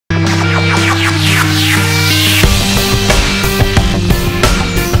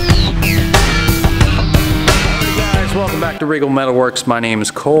to Regal Metalworks. My name is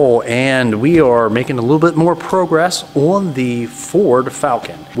Cole, and we are making a little bit more progress on the Ford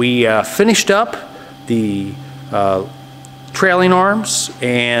Falcon. We finished up the trailing arms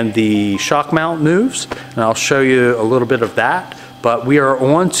and the shock mount moves, and I'll show you a little bit of that. But we are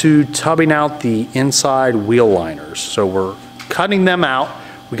on to tubbing out the inside wheel liners. So we're cutting them out.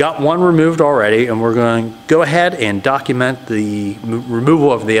 We got one removed already, and we're going to go ahead and document the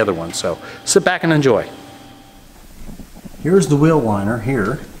removal of the other one. So sit back and enjoy. Here's the wheel liner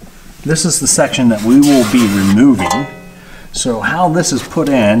here. This is the section that we will be removing. So how this is put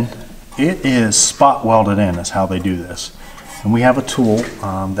in, it is spot welded in is how they do this. And we have a tool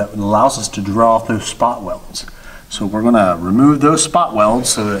that allows us to draw off those spot welds. So we're going to remove those spot welds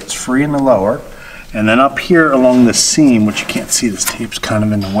so that it's free in the lower. And then up here along the seam, which you can't see, this tape's kind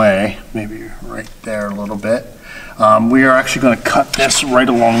of in the way, maybe right there a little bit. We are actually going to cut this right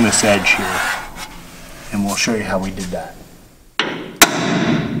along this edge here. And we'll show you how we did that.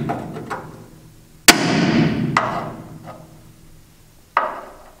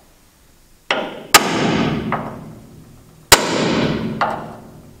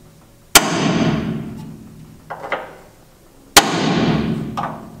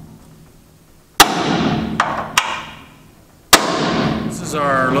 This is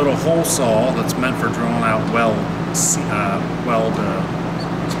our little hole saw that's meant for drilling out spot welds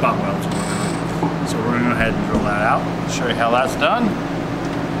or whatever. So we're going to go ahead and drill that out. Show you how that's done.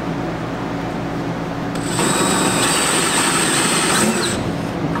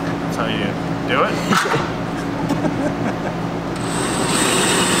 That's how you do it.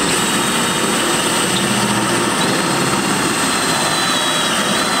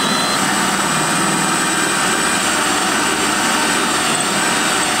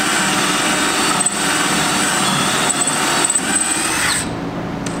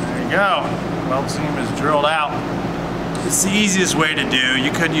 Go. Weld seam is drilled out. It's the easiest way to do.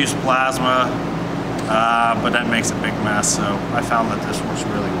 You could use plasma, but that makes a big mess, so I found that this works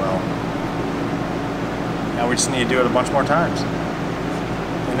really well. Now we just need to do it a bunch more times.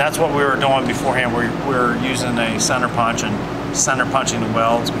 And that's what we were doing beforehand. We were using a center punch and center punching the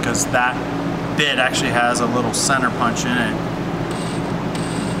welds, because that bit actually has a little center punch in it.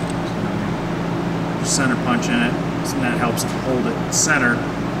 Center punch in it, so that helps hold it centered,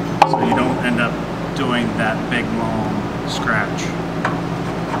 so you don't end up doing that big long scratch.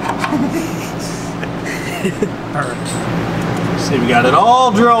 Alright. See, we got it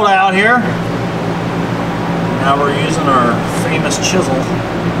all drilled out here. Now we're using our famous chisel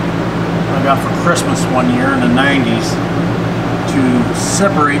I got for Christmas one year in the 90s to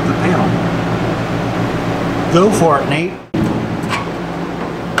separate the panel. Go for it, Nate.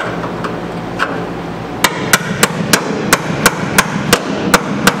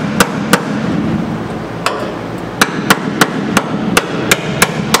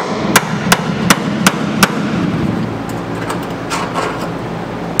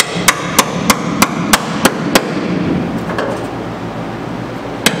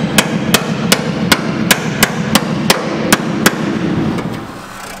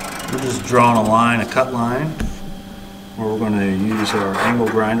 Drawing a line, a cut line, where we're going to use our angle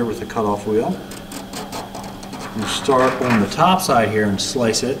grinder with a cutoff wheel. We'll start on the top side here and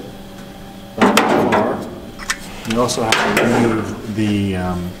slice it about that far. You also have to remove the,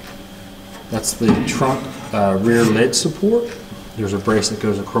 that's the trunk rear lid support. There's a brace that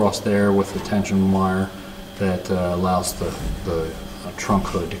goes across there with the tension wire that allows the trunk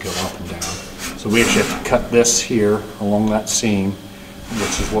hood to go up and down. So we actually have to cut this here along that seam,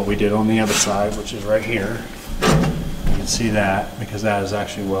 which is what we did on the other side, which is right here. You can see that, because that is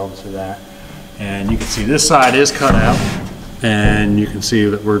actually welded to that. And you can see this side is cut out, and you can see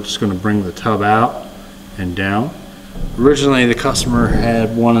that we're just going to bring the tub out and down. Originally the customer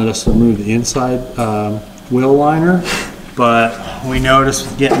had wanted us to remove the inside wheel liner, but we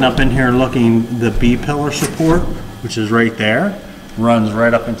noticed getting up in here looking, the B-pillar support, which is right there, runs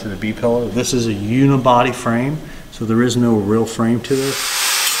right up into the B-pillar. This is a unibody frame, so there is no real frame to this.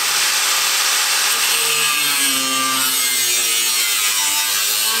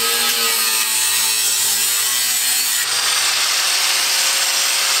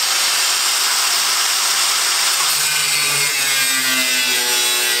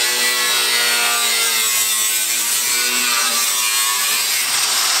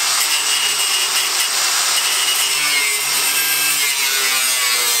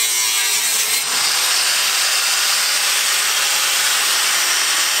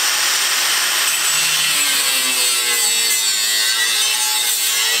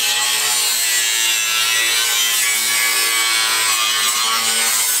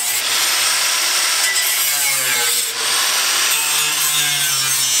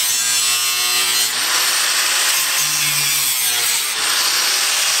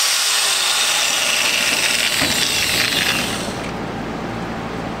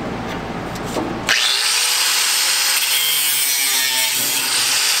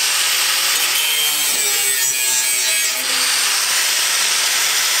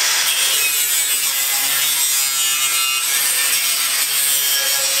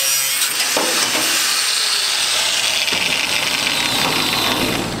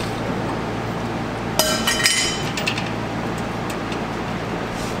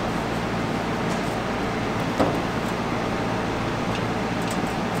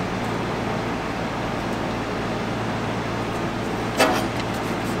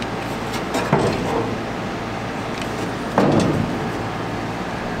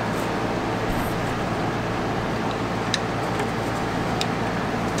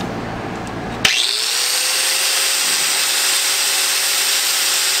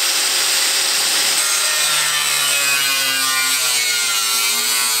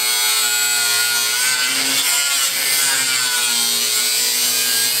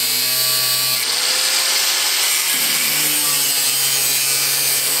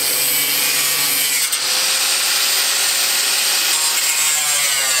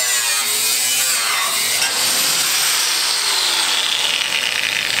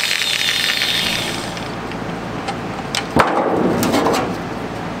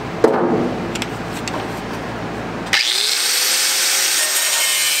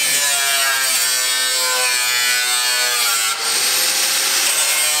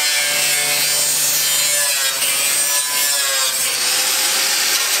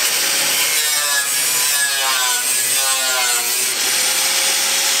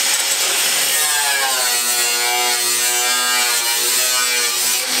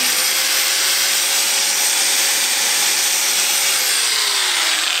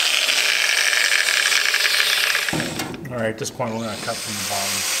 All right, at this point we're going to cut from the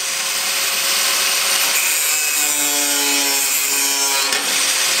bottom.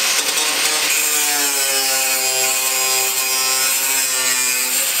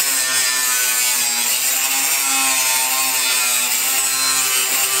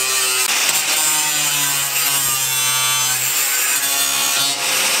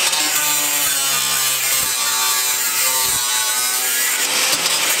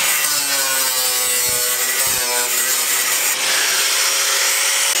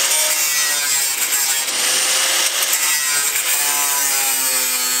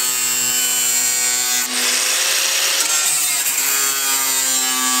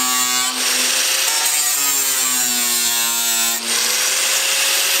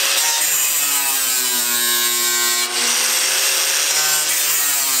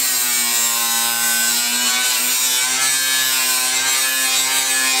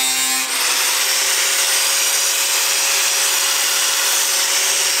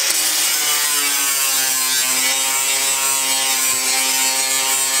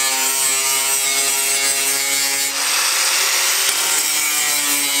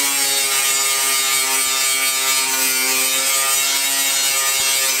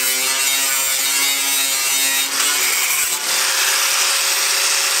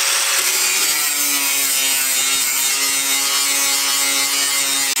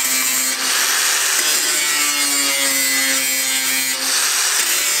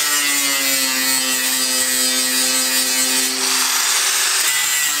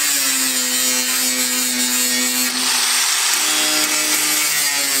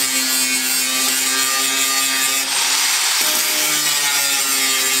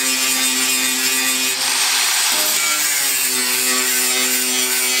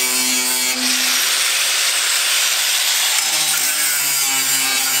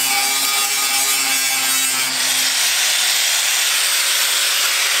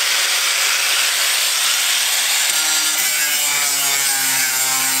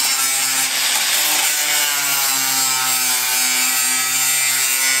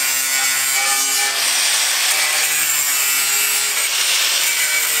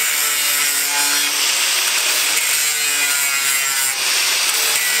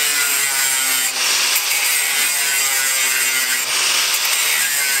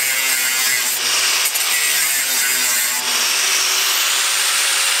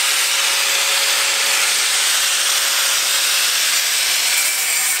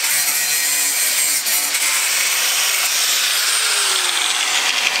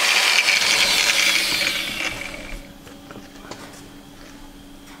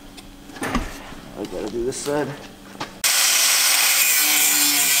 I gotta do this side.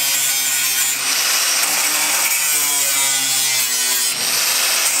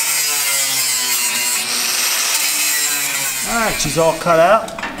 Alright, she's all cut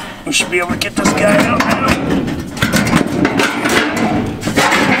out. We should be able to get this guy out now.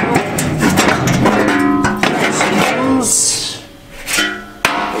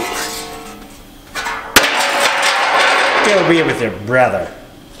 Get over here with your brother.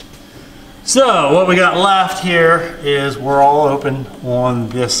 So what we got left here is we're all open on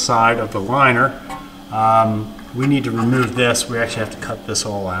this side of the liner. We need to remove this. We actually have to cut this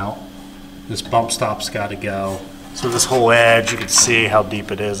all out. This bump stop's got to go. So this whole edge, you can see how deep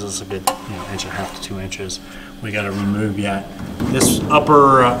it is. It's a good, inch and a half to 2 inches. We got to remove yet. This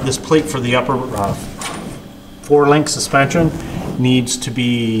upper, this plate for the upper 4-link suspension needs to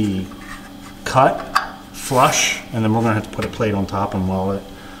be cut flush, and then we're going to have to put a plate on top and weld it.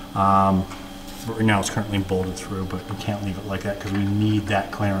 Right now it's currently bolted through, but we can't leave it like that because we need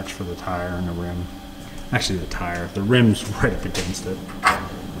that clearance for the tire and the rim. Actually the tire, the rim's right up against it.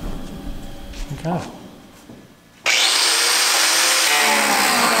 Okay.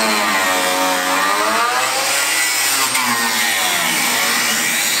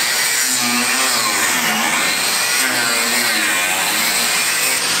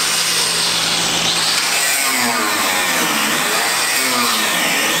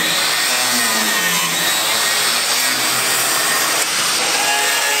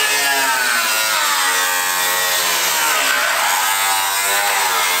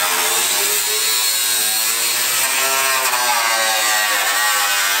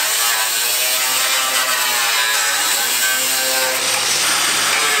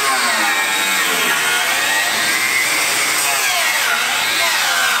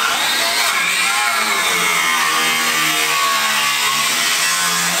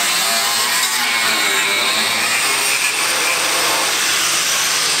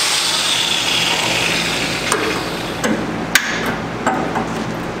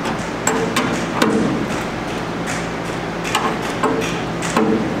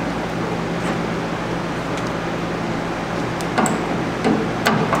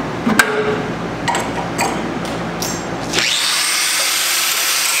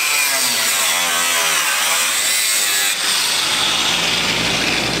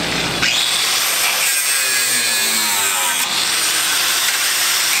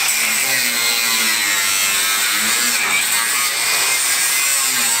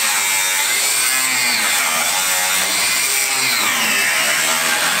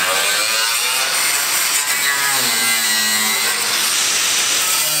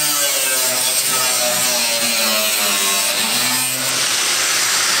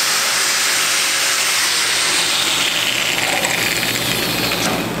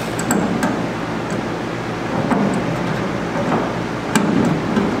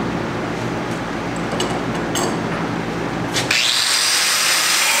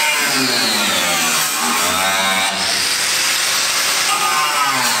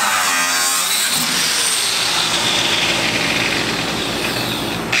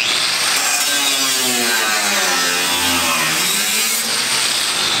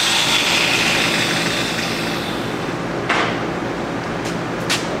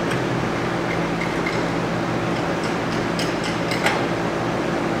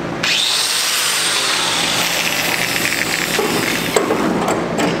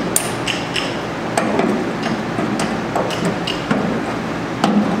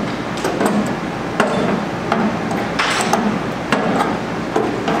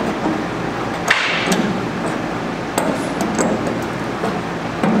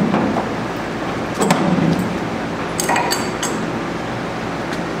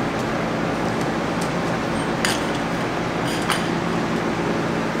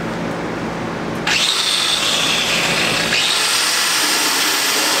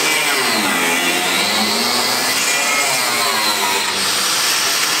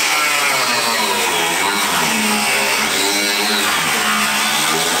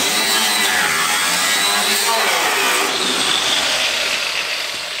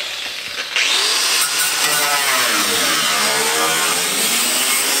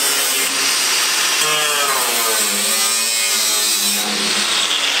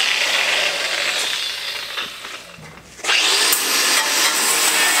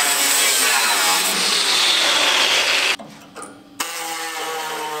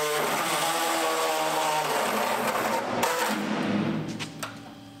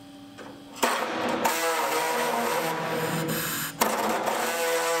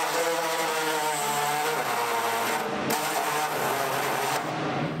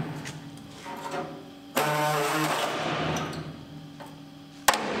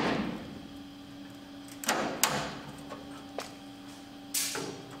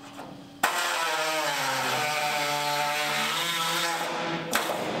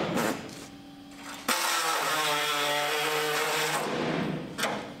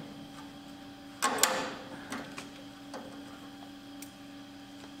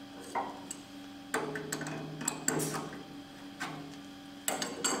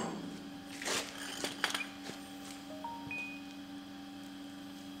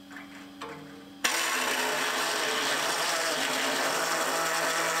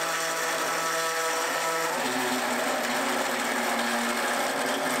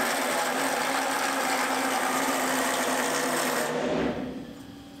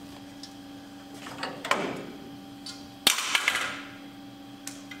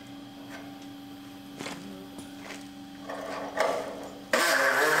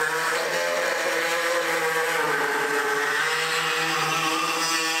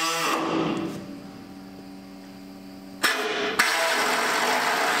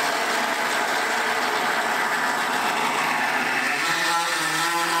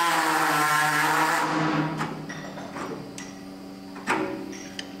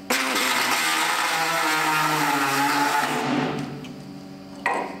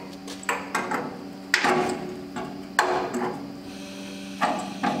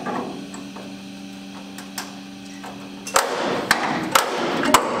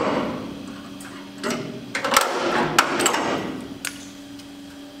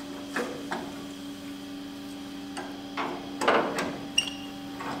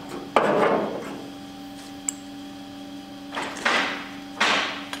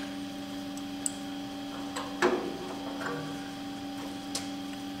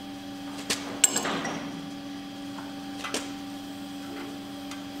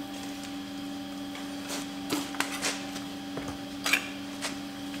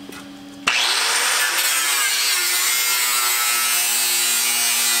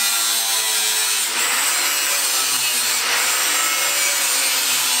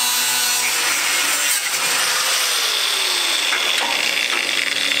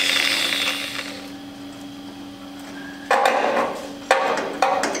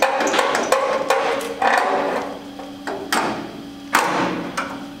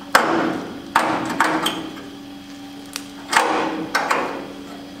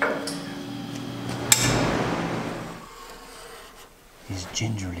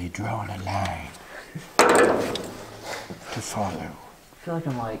 gingerly drawing a line to follow. I feel like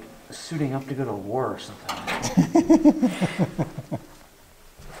I'm like suiting up to go to war or something.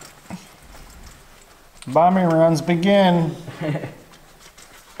 Bombing runs begin.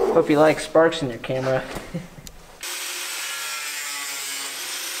 Hope you like sparks in your camera.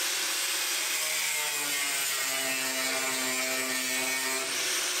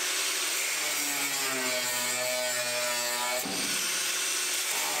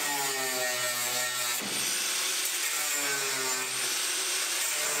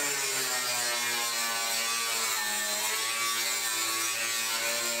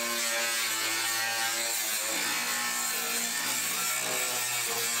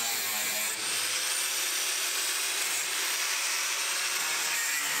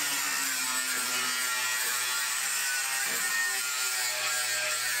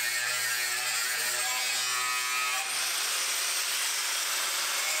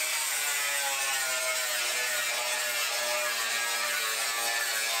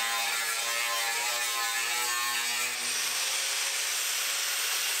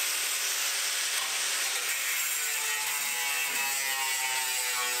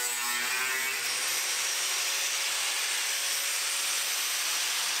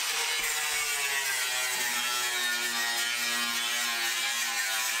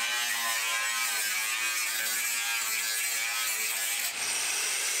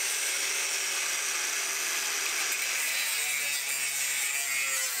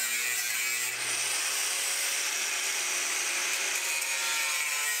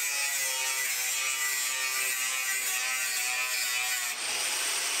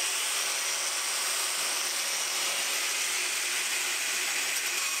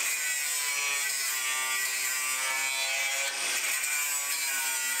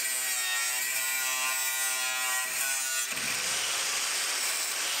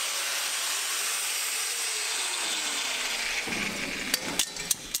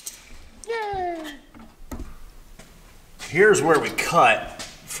 Here's where we cut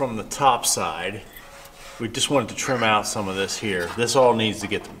from the top side. We just wanted to trim out some of this here. This all needs to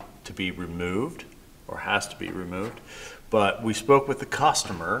get to be removed, or has to be removed. But we spoke with the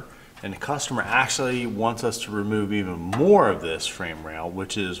customer, and the customer actually wants us to remove even more of this frame rail,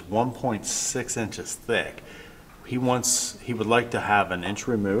 which is 1.6 inches thick. He would like to have an inch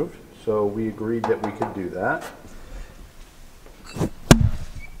removed, so we agreed that we could do that.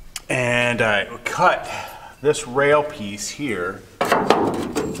 And I cut this rail piece here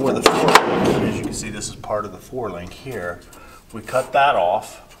for the four-link. As you can see, this is part of the four-link here. We cut that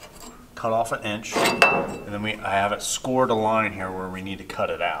off, cut off an inch, and then I have it scored a line here where we need to cut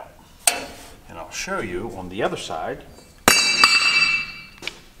it out. And I'll show you on the other side,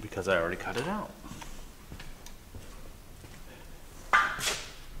 because I already cut it out.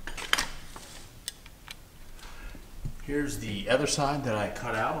 Here's the other side that I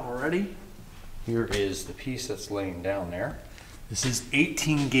cut out already. Here is the piece that's laying down there. This is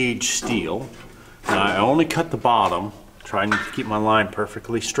 18 gauge steel. Now I only cut the bottom, trying to keep my line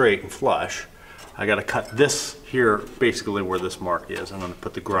perfectly straight and flush. I got to cut this here, basically where this mark is. I'm going to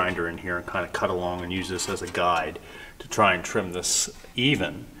put the grinder in here and kind of cut along and use this as a guide to try and trim this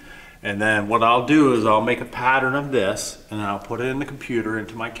even. And then what I'll do is I'll make a pattern of this, and I'll put it in the computer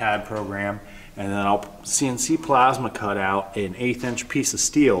into my CAD program, and then I'll CNC plasma cut out an 1/8 inch piece of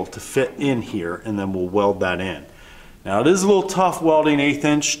steel to fit in here, and then we'll weld that in. Now it is a little tough welding 1/8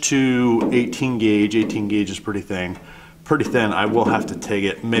 inch to 18 gauge. 18 gauge is pretty thin. I will have to take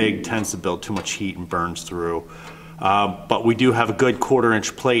it. MIG tends to build too much heat and burns through. But we do have a good 1/4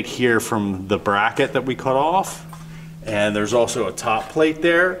 inch plate here from the bracket that we cut off. And there's also a top plate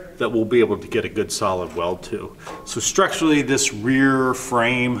there that we'll be able to get a good solid weld to. So structurally, this rear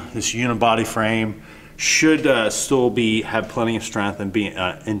frame, this unibody frame, should still have plenty of strength and be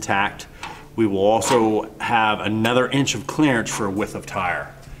intact. We will also have another inch of clearance for a width of tire.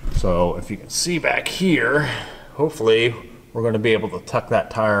 So if you can see back here, hopefully we're going to be able to tuck that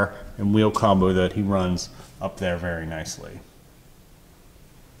tire and wheel combo that he runs up there very nicely.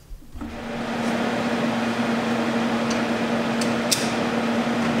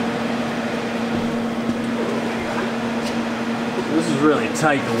 This is really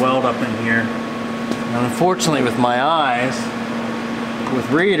tight to weld up in here. And unfortunately with my eyes, with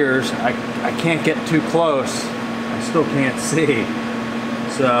readers, I can't get too close. I still can't see.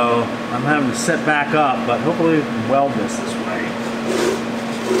 So I'm having to set back up, but hopefully we can weld this way.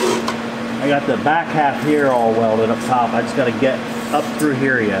 I got the back half here all welded up top. I just got to get up through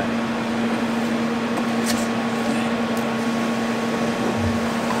here yet.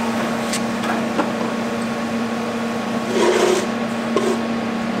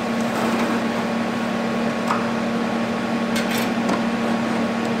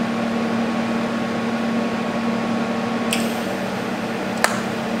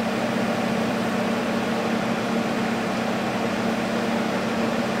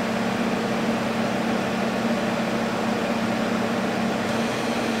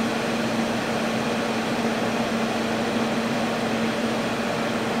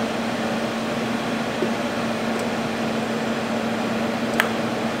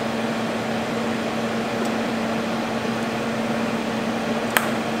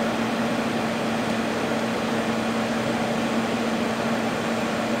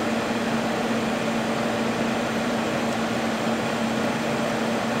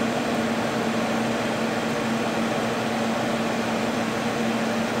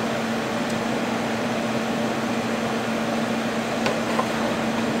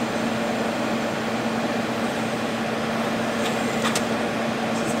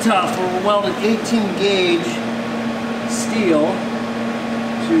 tough. We're welding 18 gauge steel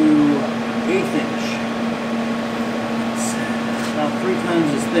to 1/8 inch. It's about 3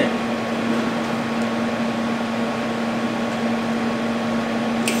 times as thick.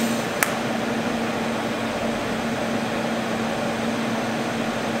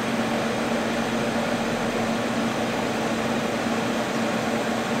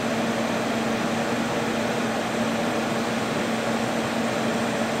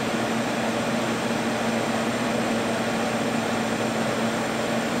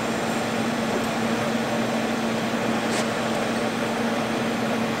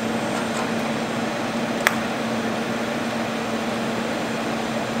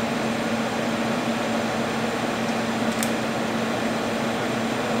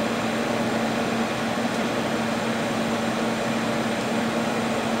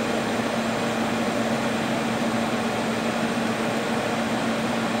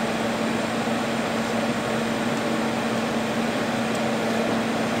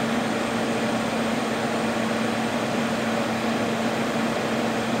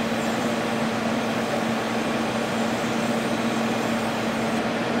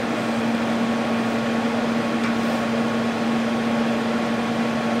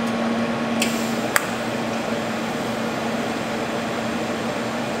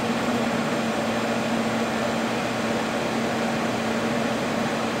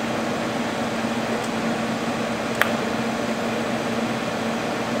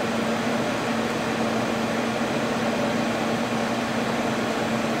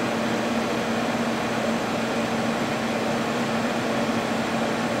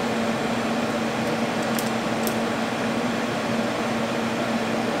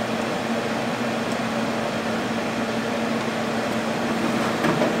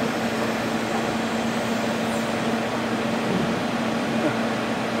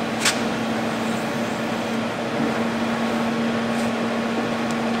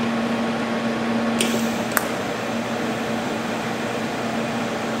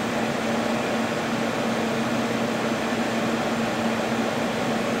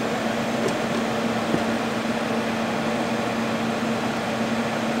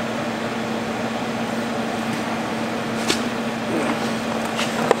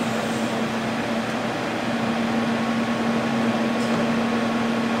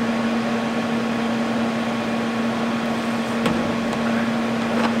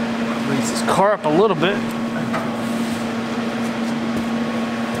 Car up a little bit.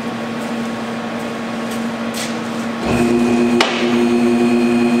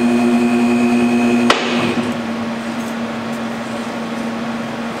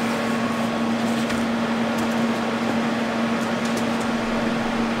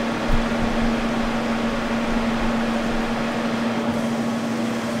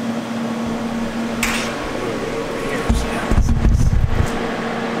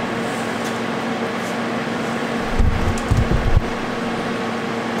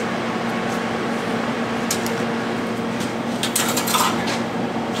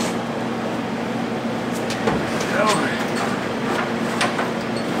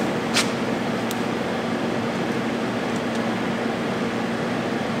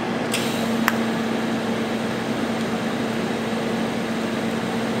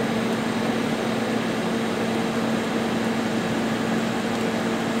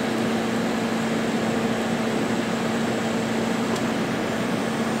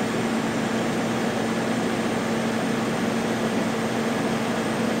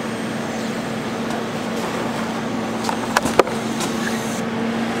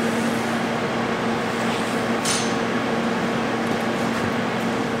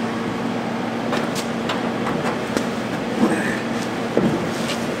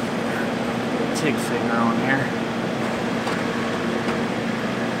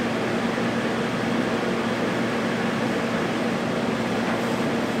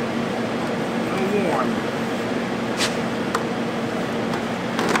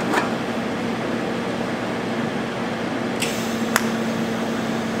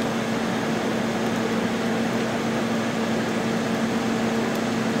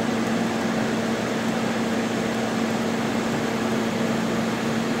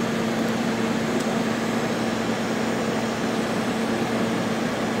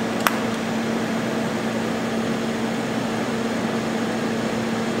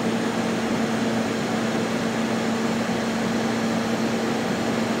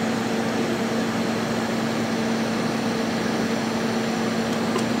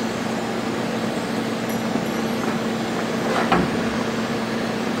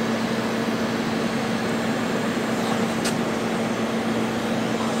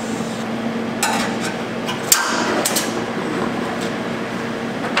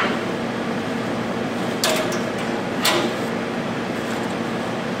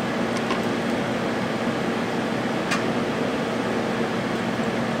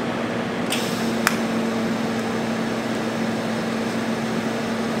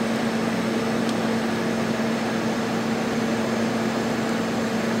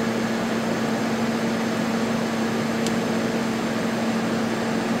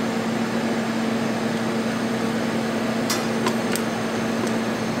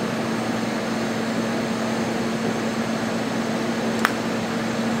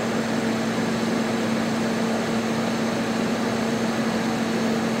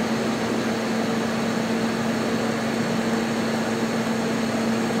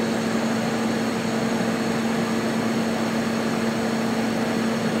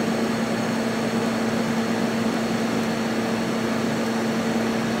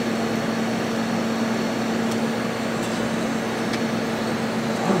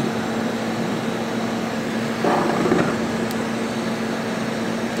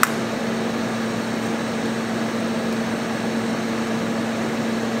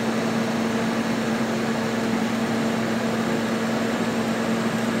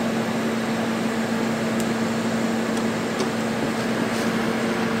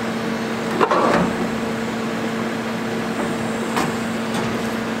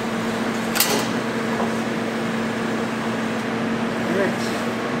 Perfect.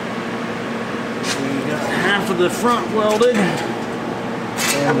 We got half of the front welded,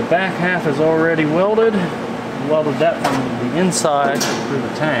 and the back half is already welded. Welded that from the inside through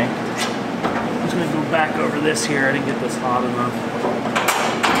the tank. I'm just gonna go back over this here. I didn't get this hot enough.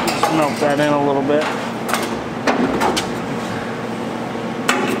 Just melt that in a little bit.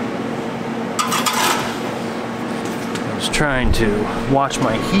 I was trying to watch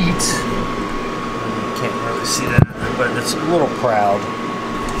my heat. You can't really see that, but it's a little proud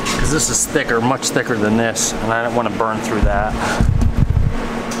because this is thicker, much thicker than this, and I don't want to burn through that.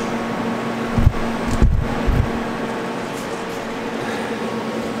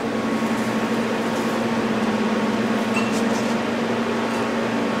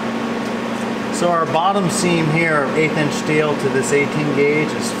 So our bottom seam here of 1/8 inch steel to this 18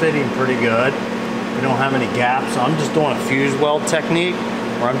 gauge is fitting pretty good. We don't have any gaps, so I'm just doing a fuse weld technique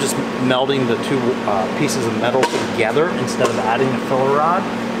where I'm just melding the two pieces of metal together instead of adding a filler rod,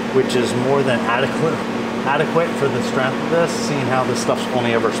 which is more than adequate for the strength of this, seeing how this stuff's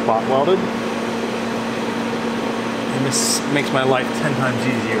only ever spot welded. And this makes my life 10 times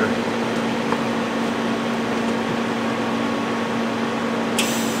easier.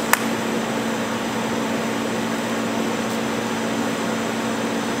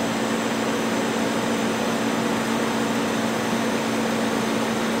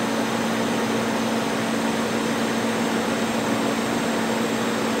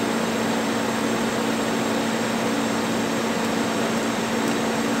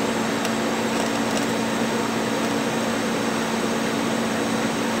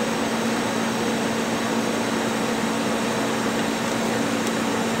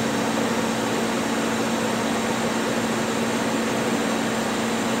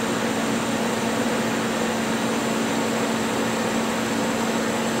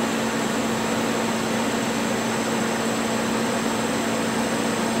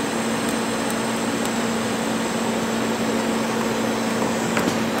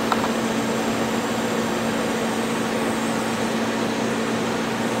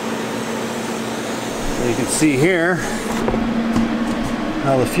 So you can see here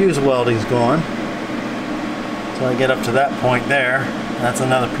how the fuse welding's going. So I get up to that point there. That's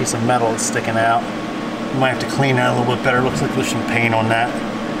another piece of metal that's sticking out. Might have to clean that a little bit better. Looks like there's some paint on that.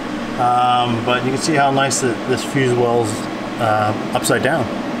 But you can see how nice that this fuse welds upside down.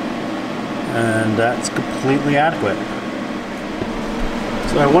 And that's completely adequate.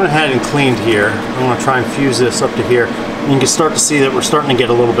 So I went ahead and cleaned here. I'm going to try and fuse this up to here. And you can start to see that we're starting to get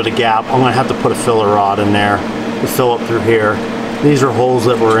a little bit of gap. I'm going to have to put a filler rod in there to fill up through here. These are holes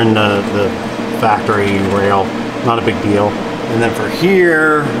that were in the factory rail. Not a big deal. And then for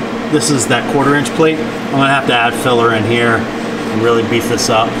here, this is that 1/4 inch plate. I'm going to have to add filler in here and really beef this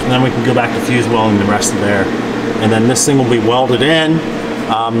up. And then we can go back to fuse welding the rest of there. And then this thing will be welded in.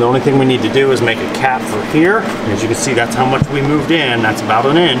 The only thing we need to do is make a cap for here. As you can see, that's how much we moved in. That's about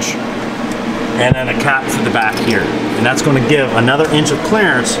 1 inch. And then a cap for the back here. And that's going to give another inch of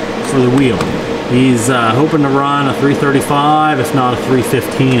clearance for the wheel. He's hoping to run a 335, if not a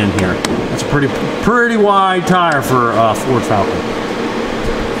 315 in here. That's a pretty wide tire for a Ford Falcon.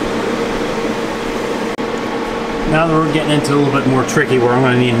 Now that we're getting into a little bit more tricky, where I'm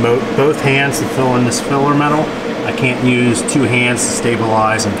going to need both hands to fill in this filler metal. I can't use 2 hands to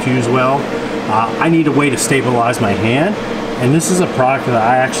stabilize and fuse weld. I need a way to stabilize my hand, and this is a product that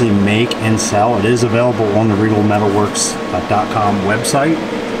I actually make and sell. It is available on the regalmetalworks.com website,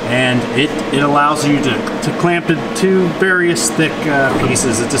 and it allows you to clamp it to various thick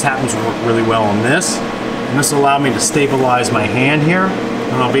pieces. It just happens to work really well on this, and this will allow me to stabilize my hand here,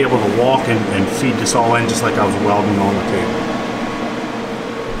 and I'll be able to walk and feed this all in just like I was welding on the table.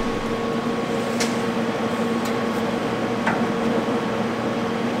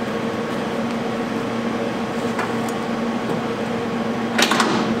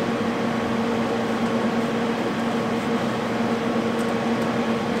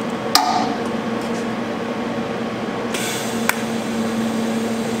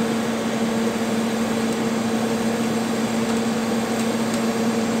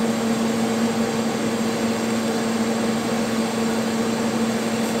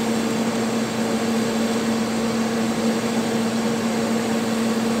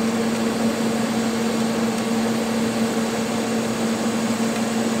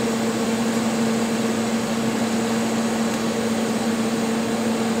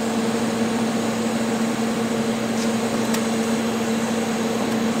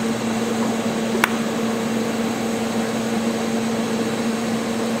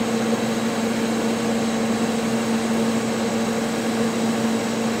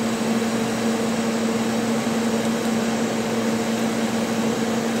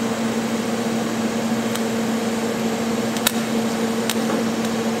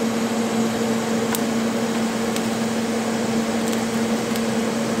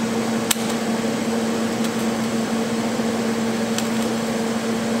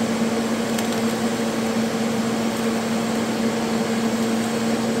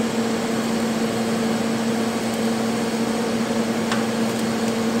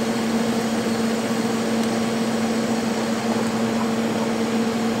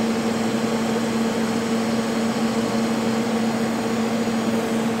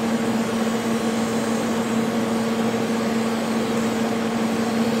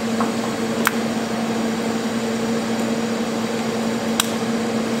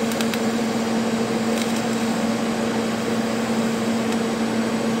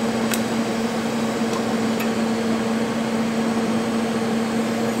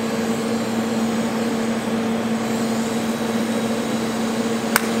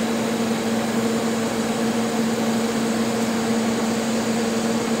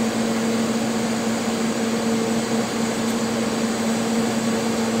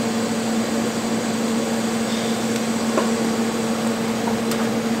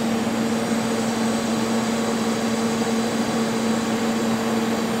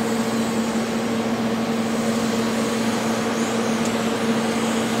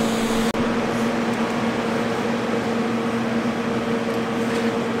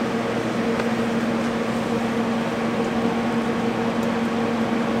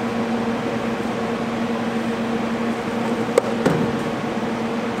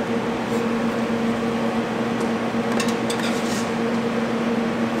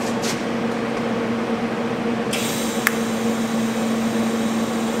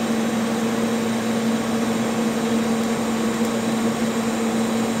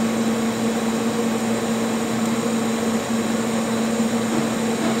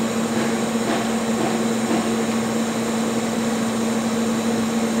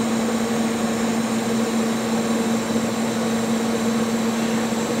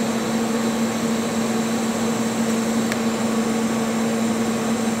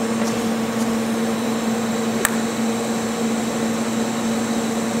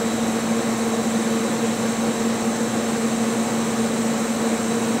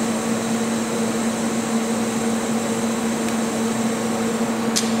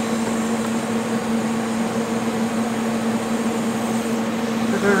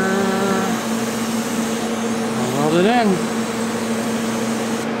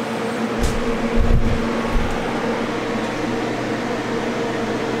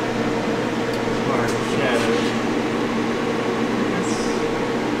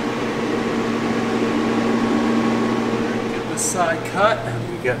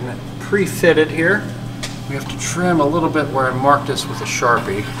 getting it pre-fitted here. We have to trim a little bit where I marked this with a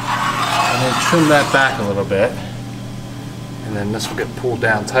Sharpie, and then trim that back a little bit. And then this will get pulled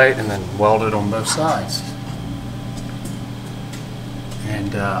down tight and then welded on both sides.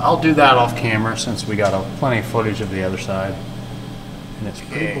 And I'll do that off camera since we got plenty of footage of the other side. And it's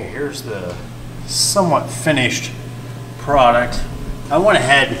pretty cool. Here's the somewhat finished product. I went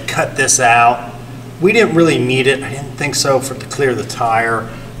ahead and cut this out. We didn't really need it. I didn't think so to clear the tire,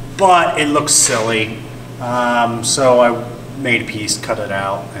 but it looks silly. So I made a piece, cut it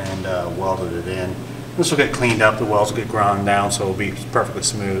out, and welded it in. This will get cleaned up, the welds will get ground down, so it'll be perfectly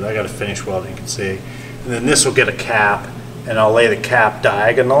smooth. I got a finished weld, you can see. And then this will get a cap, and I'll lay the cap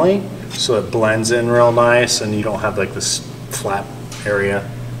diagonally so it blends in real nice and you don't have like this flat area.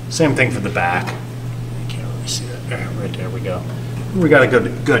 Same thing for the back. You can't really see that there, right there we go. We got a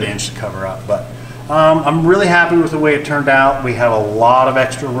good inch to cover up, but I'm really happy with the way it turned out. We have a lot of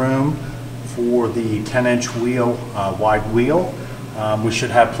extra room for the 10-inch wheel, wide wheel. We should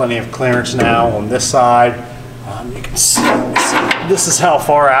have plenty of clearance now on this side. You can see this is how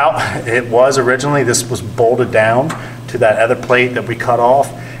far out it was originally. This was bolted down to that other plate that we cut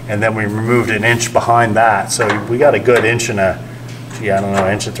off, and then we removed an inch behind that. So we got a good inch and a, I don't know,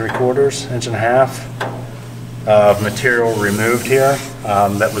 inch and 3/4, inch and a half of material removed here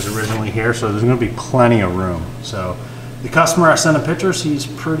that was originally here. So there's going to be plenty of room. So the customer, I sent him pictures. He's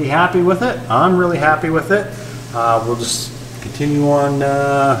pretty happy with it. I'm really happy with it. We'll just continue on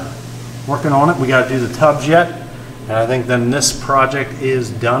working on it. We got to do the tubs yet, and I think then this project is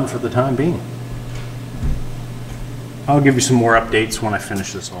done for the time being. I'll give you some more updates when I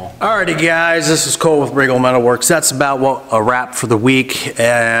finish this all. Alrighty guys, this is Cole with Regal Metalworks. That's about a wrap for the week,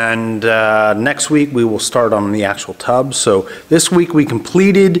 and next week we will start on the actual tubs. So this week we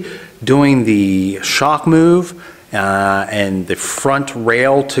completed doing the shock move and the front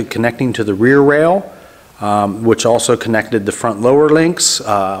rail to connecting to the rear rail, which also connected the front lower links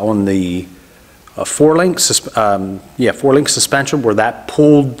on the four-link suspension, where that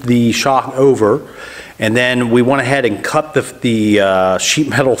pulled the shock over. And then we went ahead and cut the sheet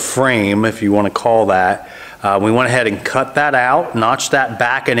metal frame, if you want to call that. We went ahead and cut that out, notched that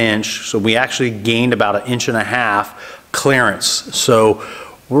back an inch, so we actually gained about 1.5 inches clearance. So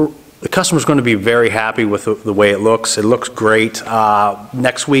the customer's going to be very happy with the way it looks. It looks great.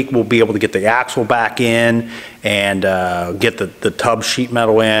 Next week we'll be able to get the axle back in and get the tub sheet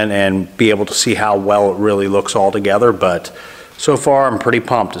metal in and be able to see how well it really looks all together. But so far I'm pretty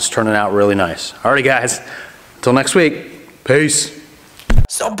pumped. It's turning out really nice. Alrighty guys, until next week, peace.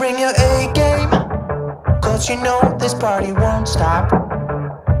 So bring your A game, cause you know this party won't stop.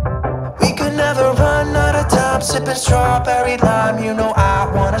 We could never run out of time, sipping strawberry lime. You know I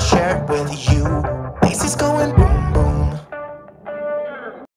wanna share it with you.